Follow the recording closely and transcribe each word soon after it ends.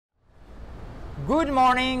Good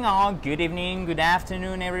morning, or good evening, good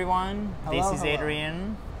afternoon, everyone. Hello, this is hello.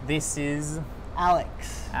 Adrian. This is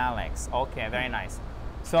Alex. Alex. Okay, very nice.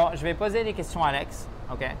 So, je vais poser des questions à Alex,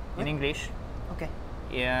 okay, in Oui. English. Okay.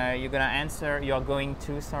 You're going to answer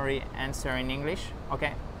in English,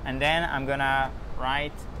 okay? And then I'm going to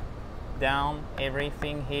write down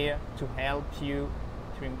everything here to help you,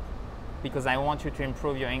 because I want you to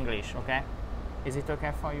improve your English, okay? Is it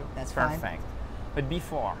okay for you? That's perfect. fine. But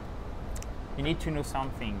before, you need to know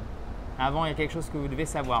something. Avant, il y a quelque chose que vous devez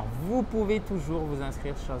savoir. Vous pouvez toujours vous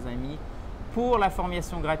inscrire, chers amis, pour la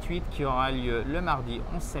formation gratuite qui aura lieu le mardi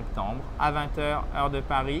 11 septembre à 20h, heure de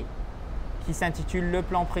Paris, qui s'intitule Le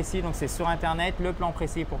plan précis. Donc, c'est sur Internet, le plan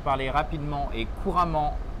précis pour parler rapidement et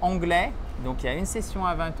couramment anglais. Donc, il y a une session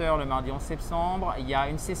à 20h le mardi 11 septembre. Il y a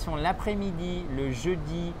une session l'après-midi, le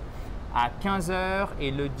jeudi à 15h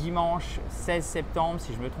et le dimanche 16 septembre,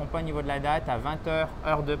 si je ne me trompe pas au niveau de la date, à 20h,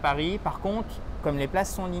 heure de Paris. Par contre, comme les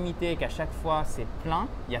places sont limitées et qu'à chaque fois c'est plein,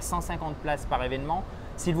 il y a 150 places par événement,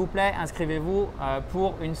 s'il vous plaît, inscrivez-vous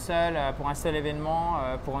pour un seul événement,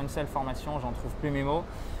 pour une seule formation, j'en trouve plus mes mots,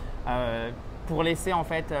 pour laisser en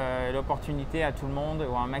fait l'opportunité à tout le monde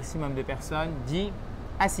ou à un maximum de personnes d'y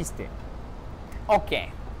assister. Ok,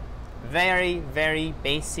 very, very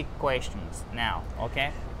basic questions now,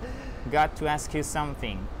 ok? Got to ask you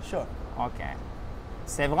something. Sure. Ok.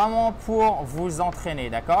 C'est vraiment pour vous entraîner,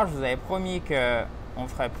 d'accord? Je vous avais promis qu'on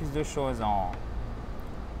ferait plus de choses en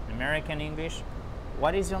American English.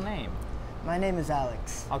 What is your name? My name is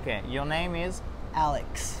Alex. Okay, your name is?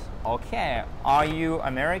 Alex. Okay. Are you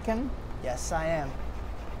American? Yes, I am.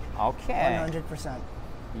 Okay. 100%.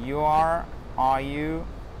 Are you?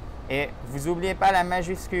 Et vous oubliez pas la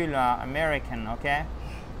majuscule American, okay?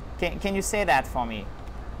 Can you say that for me?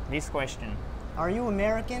 This question. Are you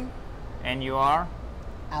American? And you are?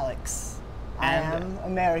 Alex. And- I am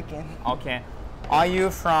American. Okay. Are you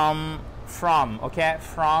from? Okay.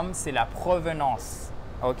 From, c'est la provenance.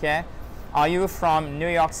 Okay. Are you from New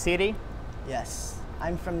York City? Yes,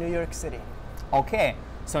 I'm from New York City. Okay.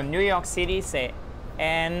 So New York City, c'est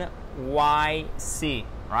NYC,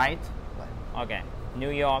 right? What? Okay.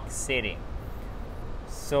 New York City.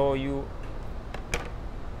 So you.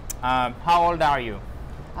 How old are you?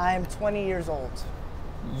 I am 20 years old.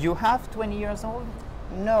 You have 20 years old?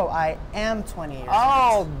 No, I am 20 years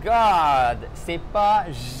Oh old. God! C'est pas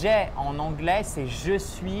j'ai en anglais, c'est je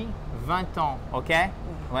suis 20 ans, ok?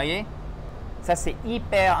 Vous voyez? Ça c'est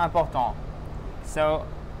hyper important. So,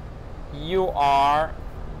 you are,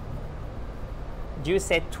 do you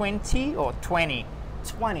say 20 or 20?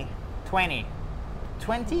 20. 20.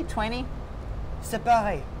 20? 20? C'est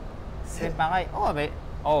pareil. C'est pareil.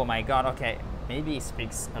 Oh my God, okay. Maybe he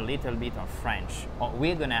speaks a little bit of French. Oh,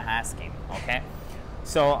 we're gonna ask him, okay?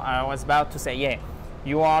 So I was about to say, yeah,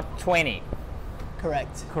 you are 20.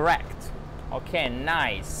 Correct. Correct. Okay,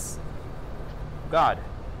 nice. God,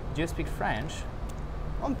 do you speak French?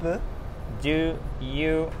 Un peu. Do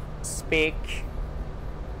you speak...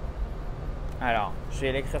 Alors, je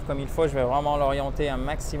vais l'écrire comme il faut. Je vais vraiment l'orienter un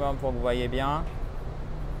maximum pour que vous voyez bien.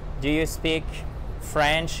 Do you speak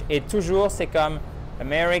French? Et toujours, c'est comme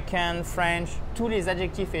American, French. Tous les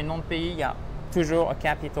adjectifs et noms de pays, il y a toujours a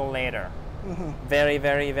capital letter. Very,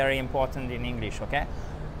 very, very important in English, okay?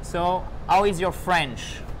 So, how is your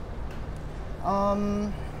French?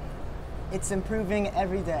 It's improving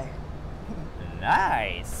every day.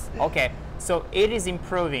 Nice. Okay, so it is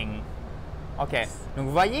improving. Okay, donc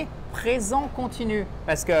vous voyez, présent continu,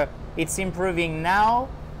 parce que it's improving now,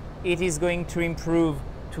 it is going to improve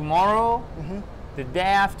tomorrow, the day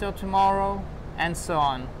after tomorrow, and so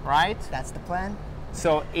on, right? That's the plan.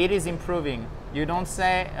 So it is improving. You don't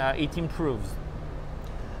say it improves.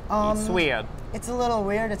 It's weird. It's a little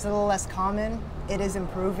weird. It's a little less common. It is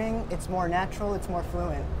improving. It's more natural. It's more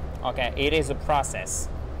fluent. Okay, it is a process.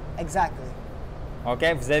 Exactly. Ok,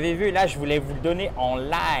 vous avez vu, là, je voulais vous le donner en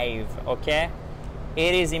live, ok?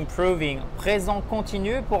 It is improving, présent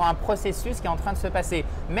continu pour un processus qui est en train de se passer.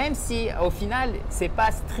 Même si, au final, c'est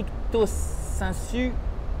pas stricto sensu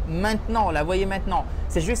maintenant, la voyez maintenant.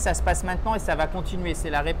 C'est juste ça se passe maintenant et ça va continuer. C'est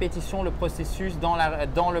la répétition, le processus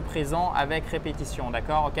dans le présent avec répétition,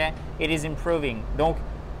 d'accord? Ok? It is improving. Donc,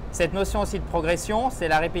 cette notion aussi de progression, c'est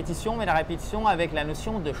la répétition, mais la répétition avec la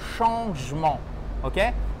notion de changement. Ok?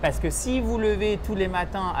 Parce que si vous levez tous les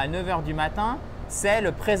matins à 9h du matin, c'est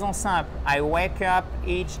le présent simple. I wake up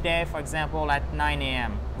each day, for example, at 9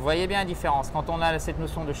 a.m. Vous voyez bien la différence. Quand on a cette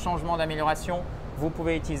notion de changement, d'amélioration, vous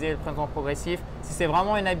pouvez utiliser le présent progressif. Si c'est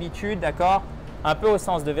vraiment une habitude, d'accord, un peu au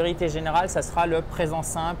sens de vérité générale, ça sera le présent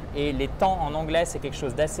simple. Et les temps en anglais, c'est quelque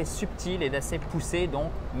chose d'assez subtil et d'assez poussé.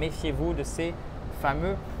 Donc, méfiez-vous de ces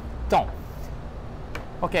fameux temps.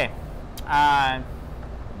 Okay.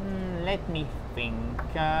 Let me think.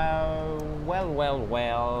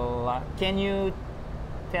 Well. Can you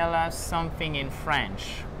tell us something in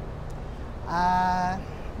French?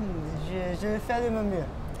 Je vais faire de mon mieux.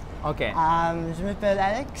 Okay. Je m'appelle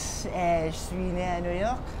Alex et je suis né à New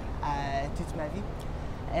York toute ma vie.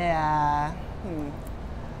 Et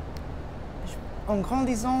en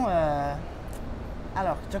grandissant,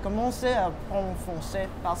 alors j'ai commencé à apprendre français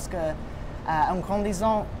parce que en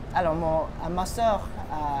grandissant, alors ma soeur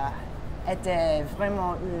était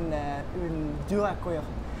vraiment une dure à cuire.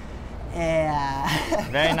 Et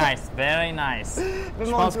Very nice, very nice. Je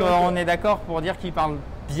Vraiment pense dur à qu'on cuire. est d'accord pour dire qu'il parle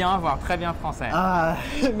bien, voire très bien français. Ah,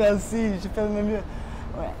 merci, je fais de mon mieux.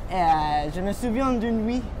 Ouais. Et, je me souviens d'une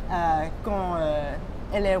nuit quand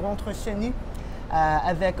elle est rentrée chez nous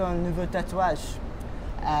avec un nouveau tatouage,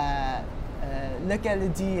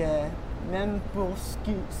 lequel dit même pour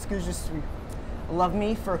ce que je suis. Love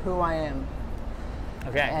me for who I am.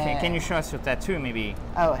 Okay, can you show us your tattoo maybe?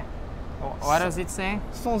 Ah ouais. What does it say?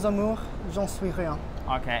 Sans amour, j'en suis rien.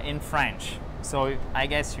 Okay, in French. So I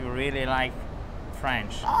guess you really like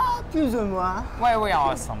French. Ah, plus ou moins. Well, we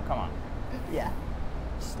are awesome, come on. Yeah.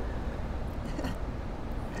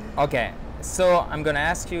 Okay, so I'm gonna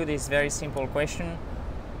ask you this very simple question.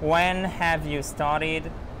 When have you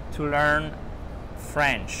started to learn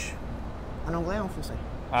French? En anglais, en français.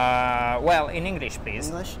 Well, in English, please.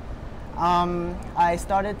 English. I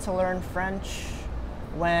started to learn French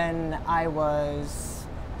when I was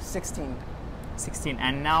 16. 16,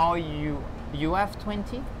 and now you have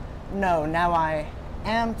 20? No, now I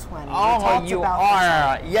am 20. We Oh, talked you about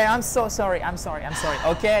are. this Yeah, I'm so sorry.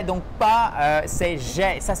 Ok, donc pas c'est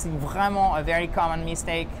j'ai. Ça c'est vraiment a very common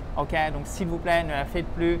mistake. Ok, donc s'il vous plaît, ne la faites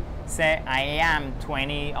plus. C'est I am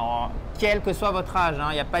 20, or quel que soit votre âge.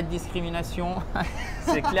 Il n'y a pas de discrimination.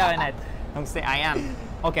 C'est clair et net. Donc c'est I am.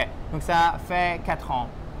 Ok, donc ça fait 4 ans.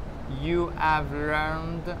 You have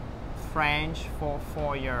learned French for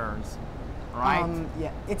 4 years, right?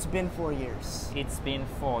 Yeah, it's been 4 years. It's been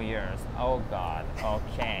 4 years. Oh God.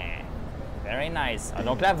 Okay. Very nice.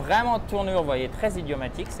 Donc là, vraiment tournure, vous voyez, très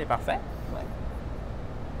idiomatique, c'est parfait. Ouais.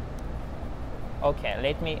 Okay,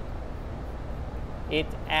 let me. It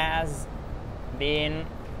has been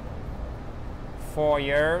 4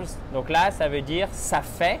 years. Donc là, ça veut dire ça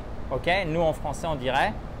fait. Ok. Nous en français, on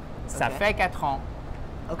dirait ça Ok. fait 4 ans.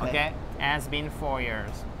 Okay. Okay. Has been 4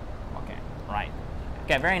 years. Okay. Right.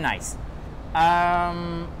 Okay. Very nice.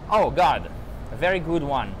 Oh God. A very good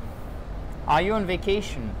one. Are you on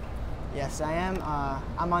vacation? Yes, I am.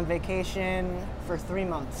 I'm on vacation for 3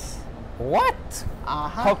 months. What?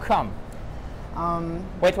 Uh-huh. How come?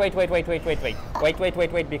 Wait,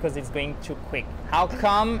 because it's going too quick. How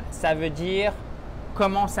come, ça veut dire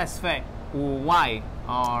comment ça se fait, ou why,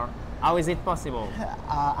 or how is it possible?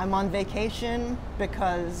 I'm on vacation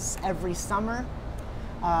because every summer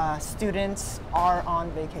students are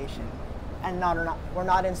on vacation and we're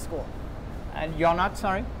not in school. And you're not,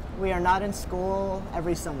 sorry? We are not in school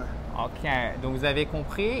every summer. Ok, donc vous avez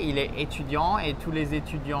compris, il est étudiant et tous les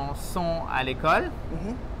étudiants sont à l'école,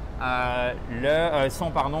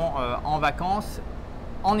 sont en vacances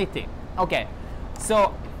en été. Ok,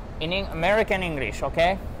 so in American English,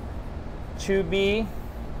 ok, to be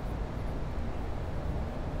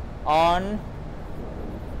on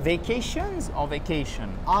vacations or vacation?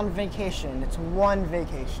 On vacation, it's one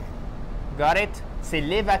vacation. Got it? C'est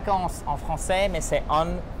les vacances en français, mais c'est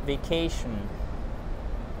on vacation.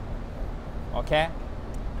 Ok?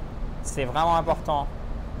 C'est vraiment important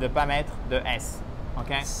de ne pas mettre de S.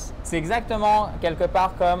 Ok? C'est exactement quelque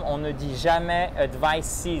part comme on ne dit jamais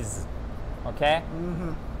advices. Ok?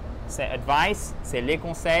 C'est advice, c'est les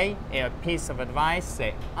conseils, et a piece of advice,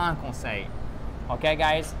 c'est un conseil. Ok,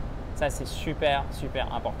 guys? Ça, c'est super,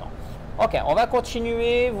 super important. Ok, on va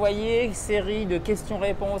continuer. Vous voyez, série de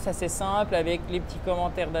questions-réponses assez simple avec les petits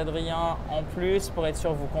commentaires d'Adrien en plus pour être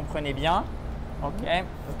sûr que vous comprenez bien. Ok.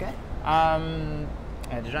 Ok.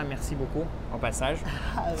 Déjà, merci beaucoup au passage.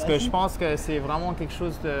 Parce que je pense que c'est vraiment quelque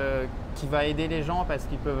chose qui va aider les gens parce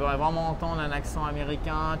qu'ils peuvent vraiment entendre un accent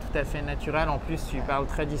américain tout à fait naturel. En plus, tu parles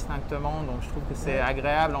très distinctement, donc je trouve que c'est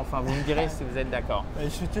agréable. Enfin, vous me direz si vous êtes d'accord. Je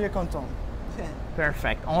suis très content.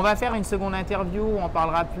 Perfect. On va faire une seconde interview où on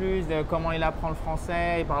parlera plus de comment il apprend le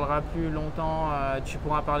français. Il parlera plus longtemps, tu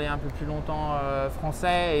pourras parler un peu plus longtemps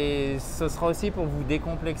français et ce sera aussi pour vous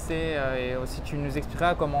décomplexer et aussi tu nous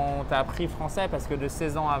expliqueras comment tu as appris français parce que de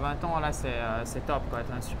 16 ans à 20 ans, là c'est top, tu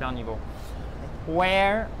as un super niveau.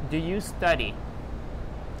 Where do you study?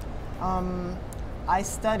 I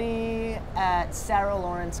study at Sarah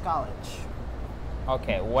Lawrence College.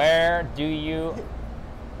 Okay, where do you...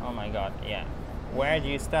 Oh my God, yeah. Where do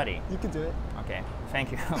you study? You can do it. Okay,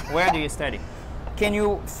 thank you. Where do you study? Can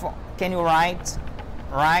you write?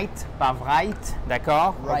 Write, pas write,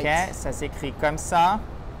 d'accord? Right. Ok, ça s'écrit comme ça.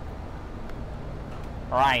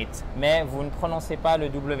 Right, mais vous ne prononcez pas le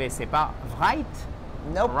W, c'est pas write?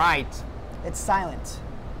 Nope. Right. It's silent.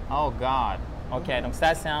 Oh God. Ok, donc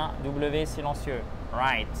ça c'est un W silencieux.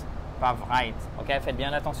 Right, pas write. Ok, faites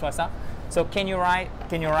bien attention à ça. So can you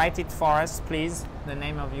write it for us, please? The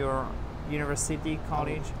name of your university,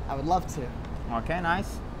 college? I would love to. Okay,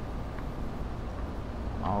 nice.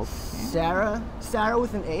 Okay. Sarah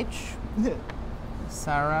with an H.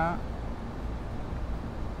 Sarah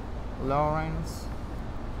Lawrence.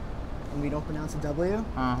 And we don't pronounce a W.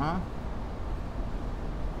 Uh-huh.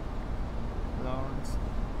 Lawrence.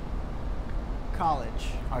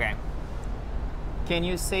 College. Okay. Can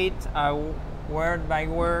you say it word by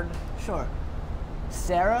word? Sure.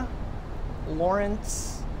 Sarah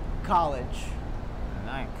Lawrence College.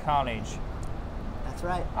 Nice. College. That's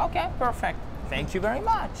right. Okay, perfect. Thank you very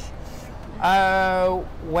much.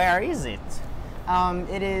 Where is it?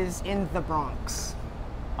 It is in the Bronx.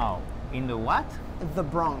 Oh, in the what? The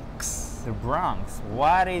Bronx. The Bronx.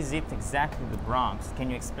 What is it exactly, the Bronx? Can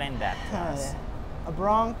you explain that to us?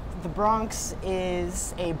 The Bronx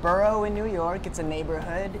is a borough in New York. It's a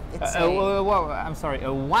neighborhood. It's I'm sorry,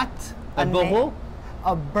 a what? A borough?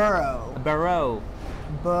 A borough. A borough.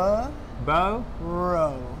 Borough.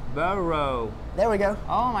 Borough. There we go.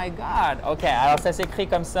 Oh my God. Ok, alors ça s'écrit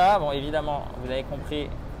comme ça. Bon, évidemment, vous avez compris,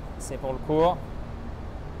 c'est pour le cours.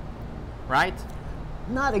 Right?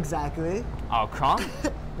 Not exactly. Oh, come.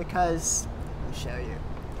 Because, let me show you.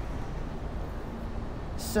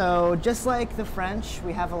 So, just like the French,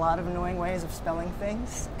 we have a lot of annoying ways of spelling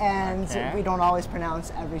things, and we don't always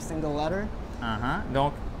pronounce every single letter.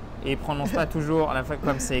 Donc, ils ne prononcent pas toujours à la fois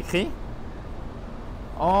comme c'est écrit.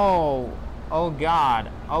 Oh God.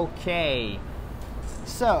 Okay.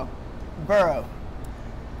 So, borough.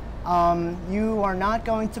 You are not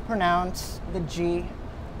going to pronounce the G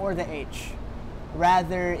or the H.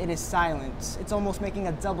 Rather, it is silent. It's almost making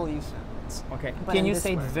a W sound. Okay. But Can you this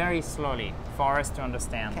say it way. very slowly for us to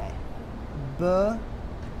understand? Okay.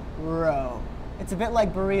 Borough. It's a bit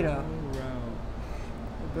like burrito.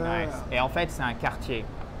 Borough. Nice. Et en fait, c'est un quartier.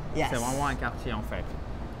 Yes. C'est vraiment un quartier en fait.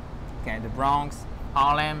 Okay. The Bronx,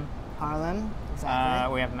 Harlem. Harlem.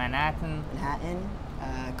 Exactly. We have Manhattan. Manhattan.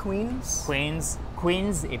 Queens.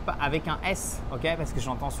 Queens et pas avec un S, ok? Parce que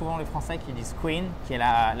j'entends souvent les Français qui disent Queen, qui est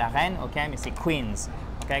la reine, ok? Mais c'est Queens,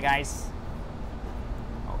 ok, guys?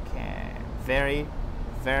 Ok, very,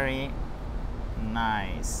 very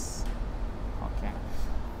nice. Ok.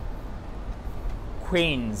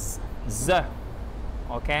 Queens,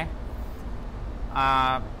 ok?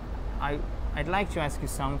 I'd like to ask you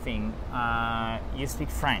something. You speak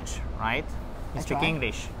French, right? You speak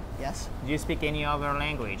English. Yes. Do you speak any other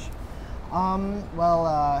language?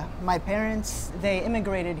 My parents, they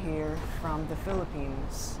immigrated here from the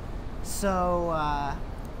Philippines. So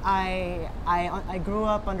I grew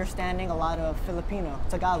up understanding a lot of Filipino,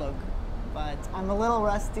 Tagalog. But I'm a little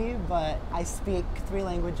rusty, but I speak 3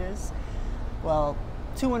 languages. Well,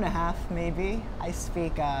 2.5 maybe. I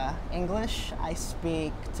speak English, I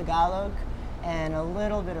speak Tagalog, and a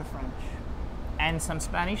little bit of French. And some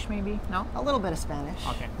Spanish maybe? No? A little bit of Spanish.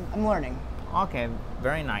 Okay. I'm learning. Ok,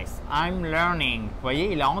 very nice. I'm learning. Vous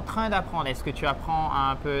voyez, il est en train d'apprendre. Est-ce que tu apprends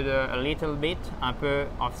un peu a little bit, un peu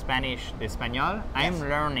of Spanish, d'espagnol? I'm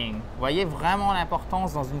learning. Vous voyez vraiment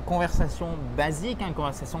l'importance dans une conversation basique, une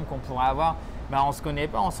conversation qu'on pourrait avoir. Ben, on ne se connaît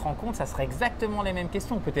pas, on se rend compte, ça serait exactement les mêmes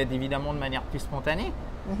questions. Peut-être évidemment de manière plus spontanée,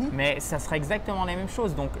 mais ça serait exactement les mêmes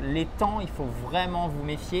choses. Donc les temps, il faut vraiment vous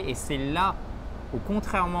méfier et c'est là.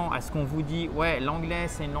 Contrairement à ce qu'on vous dit, ouais, l'anglais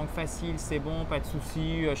c'est une langue facile, c'est bon, pas de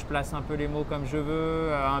souci, je place un peu les mots comme je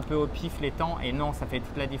veux, un peu au pif les temps, et non, ça fait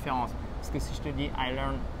toute la différence. Parce que si je te dis, I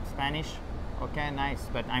learn Spanish, ok, nice,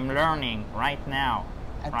 but I'm learning right now.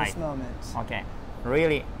 At this moment. Ok,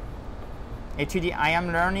 really. Et tu dis, I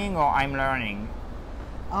am learning or I'm learning?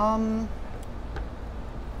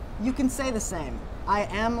 You can say the same. I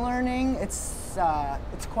am learning. It's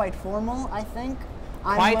quite formal, I think.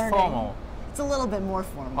 Quite formal. It's a little bit more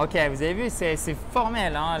formal. Ok, vous avez vu, c'est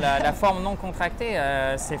formel, hein? La forme non contractée,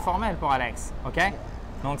 c'est formel pour Alex, ok? Yeah.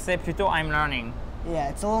 Donc c'est plutôt I'm learning. Yeah,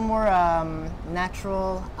 it's a little more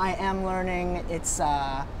natural. I am learning. It's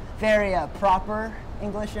very proper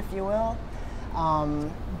English, if you will.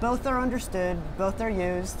 Both are understood, both are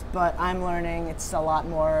used, but I'm learning. It's a lot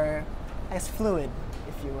more, I guess, fluid,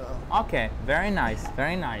 if you will. Okay, very nice,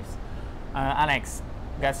 very nice. Alex,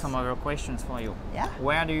 got some other questions for you. Yeah.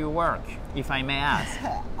 Where do you work, if I may ask?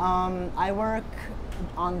 I work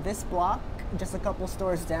on this block just a couple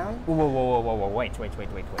stores down. Whoa, wait.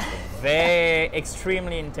 Very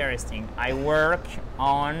extremely interesting. I work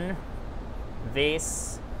on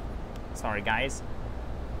this. Sorry, guys.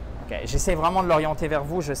 Ok, j'essaie vraiment de l'orienter vers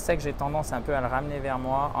vous. Je sais que j'ai tendance un peu à le ramener vers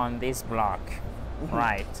moi. On this block.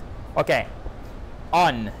 Right. Ok.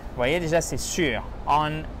 On. Vous voyez déjà, c'est sûr.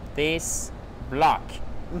 On this block.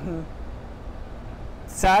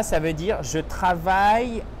 Ça veut dire je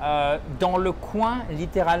travaille dans le coin,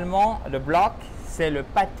 littéralement, le bloc, c'est le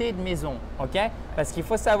pâté de maison, ok? Parce qu'il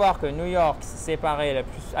faut savoir que New York, c'est séparé,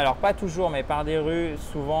 alors pas toujours, mais par des rues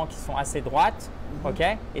souvent qui sont assez droites,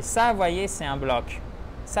 ok? Et ça, vous voyez, c'est un bloc.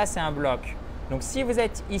 Ça, c'est un bloc. Donc, si vous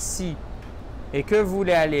êtes ici et que vous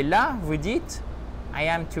voulez aller là, vous dites « I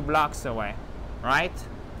am 2 blocks away », right?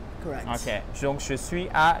 Correct. Ok, donc je suis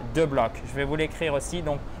à 2 blocs. Je vais vous l'écrire aussi.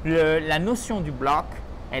 Donc, la notion du bloc,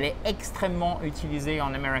 elle est extrêmement utilisée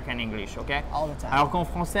en American English, ok? All the time. Alors qu'en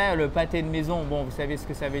français, le pâté de maison, bon, vous savez ce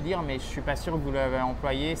que ça veut dire, mais je ne suis pas sûr que vous l'avez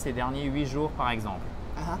employé ces derniers 8 jours, par exemple.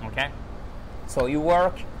 Ok? So, you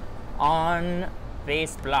work on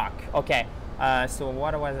this block. Ok. So,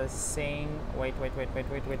 what was I saying? Wait.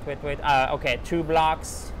 Ok, 2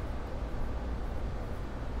 blocks.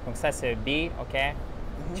 Donc, ça, c'est B, ok?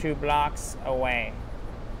 2 blocks away.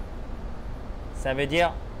 Ça veut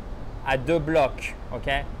dire à 2 blocs, ok?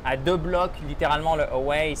 À 2 blocs, littéralement le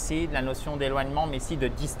away ici, la notion d'éloignement, mais ici de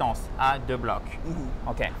distance, à 2 blocs.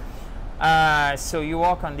 Ok. So you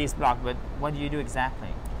work on this block, but what do you do exactly?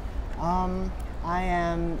 I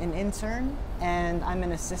am an intern and I'm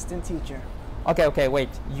an assistant teacher. Okay, wait.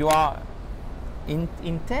 You are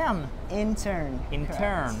intern? Intern.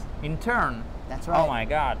 Intern. That's right. Oh my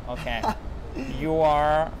God. Okay. You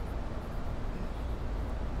are.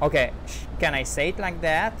 Okay. Can I say it like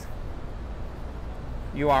that?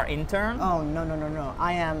 You are intern? Oh, no.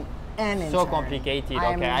 I am an intern. So complicated.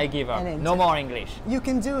 Okay, I give up. No more English. You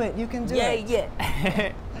can do it.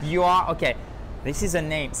 Yeah. You are. Okay. This is a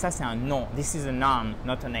name. Ça, c'est un nom. This is a noun.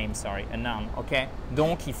 Not a name, sorry. A noun. OK?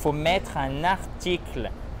 Donc, il faut mettre un article.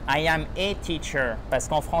 I am a teacher. Parce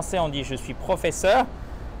qu'en français, on dit je suis professeur.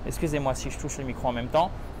 Excusez-moi si je touche le micro en même temps.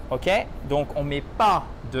 OK? Donc, on ne met pas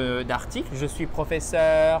d'article. Je suis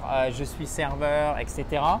professeur, je suis serveur,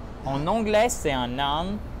 etc. En anglais, c'est un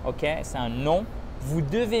noun. OK? C'est un nom. Vous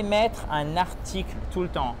devez mettre un article tout le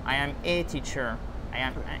temps. I am a teacher. I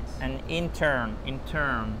am an intern.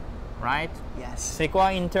 Intern. Right? Yes. C'est quoi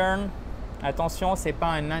intern? Attention, c'est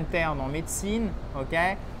pas un interne en médecine, ok?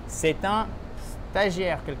 C'est un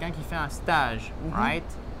stagiaire, quelqu'un qui fait un stage, right?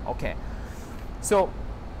 Okay. So,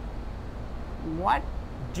 what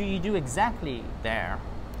do you do exactly there?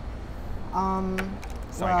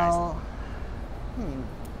 Sorry, well,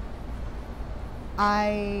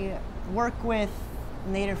 I work with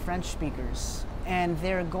native French speakers, and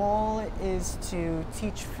their goal is to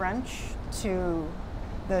teach French to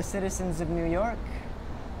the citizens of New York.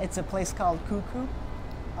 It's a place called Cuckoo.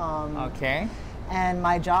 Okay. And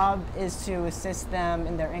my job is to assist them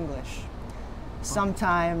in their English.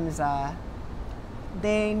 Sometimes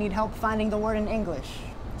they need help finding the word in English,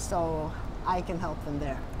 so I can help them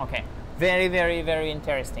there. Okay. Very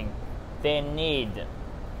interesting. They need.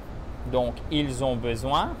 Donc, ils ont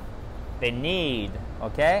besoin. They need.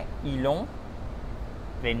 Okay. Ils ont.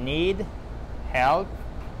 They need help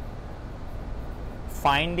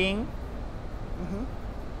finding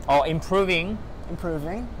or improving.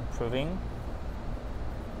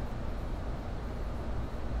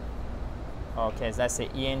 Ok, ça c'est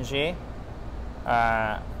ing.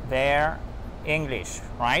 Their English,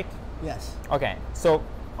 right? Yes. Ok, so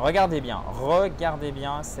regardez bien,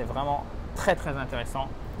 c'est vraiment très intéressant.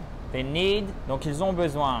 They need, donc ils ont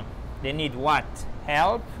besoin. They need what?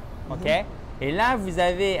 Help, ok? Et là, vous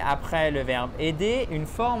avez, après le verbe aider, une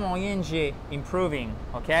forme en ing, improving,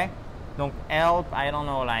 ok? Donc, help, I don't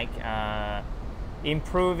know, like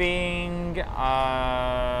improving,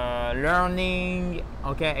 learning,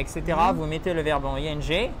 ok, etc. Vous mettez le verbe en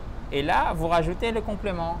ing et là, vous rajoutez le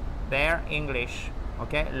complément, their English,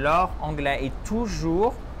 ok? Leur anglais. Et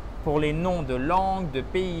toujours, pour les noms de langue, de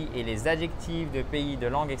pays et les adjectifs de pays, de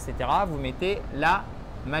langue, etc., vous mettez la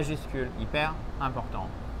majuscule, hyper important.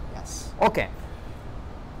 Yes. Okay,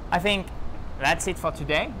 I think that's it for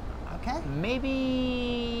today. Okay.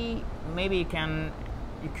 Maybe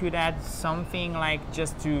you could add something like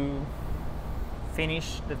just to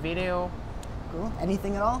finish the video. Cool.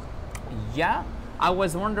 Anything at all? Yeah, I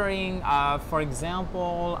was wondering, for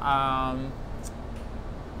example,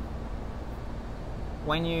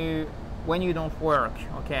 when you don't work,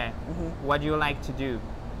 okay, what do you like to do?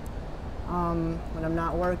 When I'm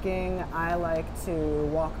not working, I like to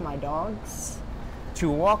walk my dogs. To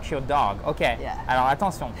walk your dog. OK. Yeah. Alors,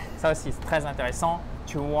 attention. Ça aussi, c'est très intéressant.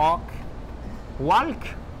 To walk.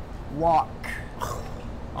 Walk. Walk.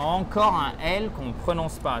 Encore un L qu'on ne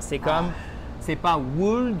prononce pas. C'est comme, c'est pas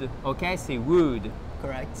would, OK, c'est would.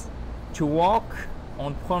 Correct. To walk, on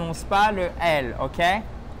ne prononce pas le L, OK?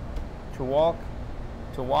 To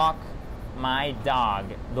walk my dog.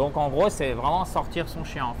 Donc en gros, c'est vraiment sortir son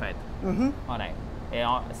chien en fait. Voilà. Et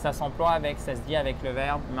ça s'emploie avec, ça se dit avec le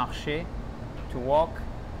verbe marcher. To walk,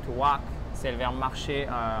 c'est le verbe marcher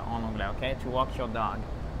en anglais, OK? To walk your dog.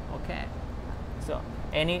 OK. So,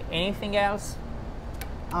 anything else?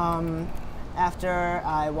 After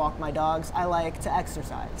I walk my dogs, I like to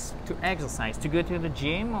exercise. To exercise, to go to the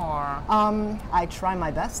gym or? I try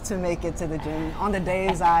my best to make it to the gym on the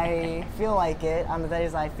days I feel like it, on the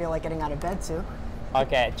days I feel like getting out of bed too.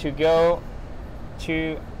 Okay, to go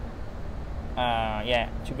to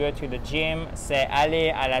the gym, c'est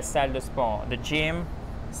aller à la salle de sport. The gym,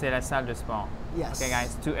 c'est la salle de sport. Yes. Okay,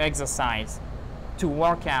 guys, to exercise, to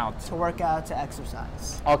work out. To work out, to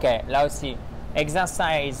exercise. Okay, là aussi,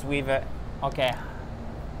 exercise with a, okay,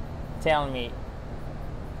 tell me,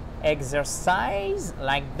 exercise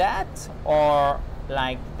like that or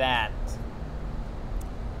like that?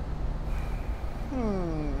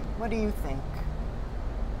 What do you think?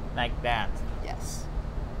 Like that. Yes.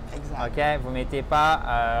 Exactly. Ok, vous mettez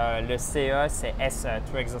pas le CE, c'est SE,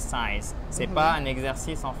 to exercise. C'est pas un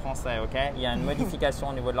exercice en français, ok? Il y a une modification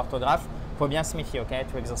au niveau de l'orthographe. Il faut bien se méfier, ok?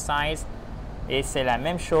 To exercise. Et c'est la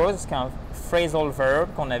même chose qu'un phrasal verb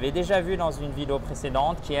qu'on avait déjà vu dans une vidéo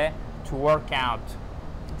précédente qui est to work out,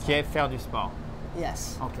 qui est faire du sport.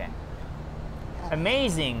 Yes. Ok.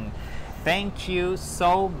 Amazing. Thank you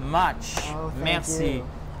so much. Oh, thank Merci. you.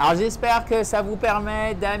 Alors j'espère que ça vous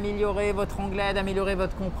permet d'améliorer votre anglais, d'améliorer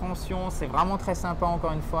votre compréhension. C'est vraiment très sympa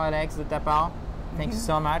encore une fois Alex de ta part. Thank you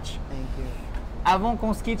so much. Thank you. Avant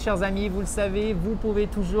qu'on se quitte chers amis, vous le savez, vous pouvez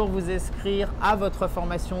toujours vous inscrire à votre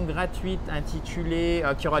formation gratuite intitulée,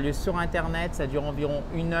 qui aura lieu sur internet, ça dure environ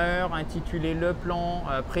 1 heure, intitulée Le plan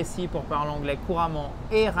précis pour parler anglais couramment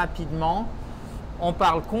et rapidement. On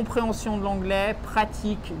parle compréhension de l'anglais,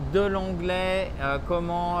 pratique de l'anglais,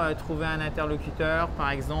 comment trouver un interlocuteur par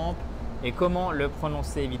exemple et comment le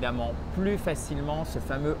prononcer évidemment plus facilement, ce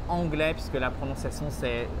fameux anglais, puisque la prononciation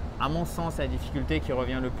c'est à mon sens la difficulté qui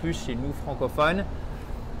revient le plus chez nous francophones.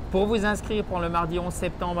 Pour vous inscrire pour le mardi 11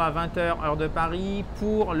 septembre à 20 h heure de Paris,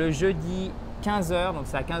 pour le jeudi 15 h, donc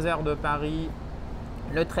c'est à 15 h de Paris,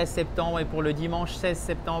 le 13 septembre et pour le dimanche 16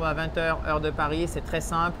 septembre à 20 h heure de Paris, c'est très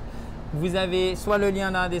simple. Vous avez soit le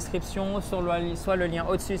lien dans la description, soit le lien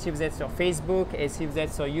au-dessus si vous êtes sur Facebook et si vous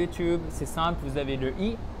êtes sur YouTube, c'est simple, vous avez le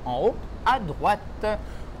i en haut à droite.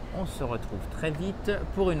 On se retrouve très vite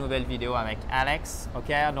pour une nouvelle vidéo avec Alex.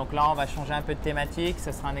 Ok, donc là on va changer un peu de thématique,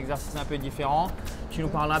 ce sera un exercice un peu différent. Tu nous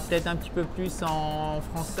parleras peut-être un petit peu plus en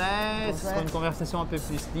français, ce sera une conversation un peu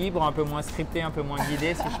plus libre, un peu moins scriptée, un peu moins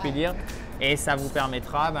guidée si je puis dire. Et ça vous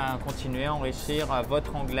permettra de continuer à enrichir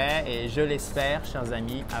votre anglais et je l'espère, chers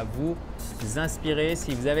amis, à vous inspirer.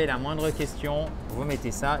 Si vous avez la moindre question, vous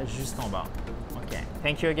mettez ça juste en bas. Ok,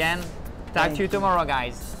 thank you again. Talk to you tomorrow,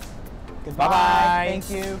 guys. Goodbye. Bye bye. Thank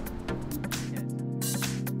you.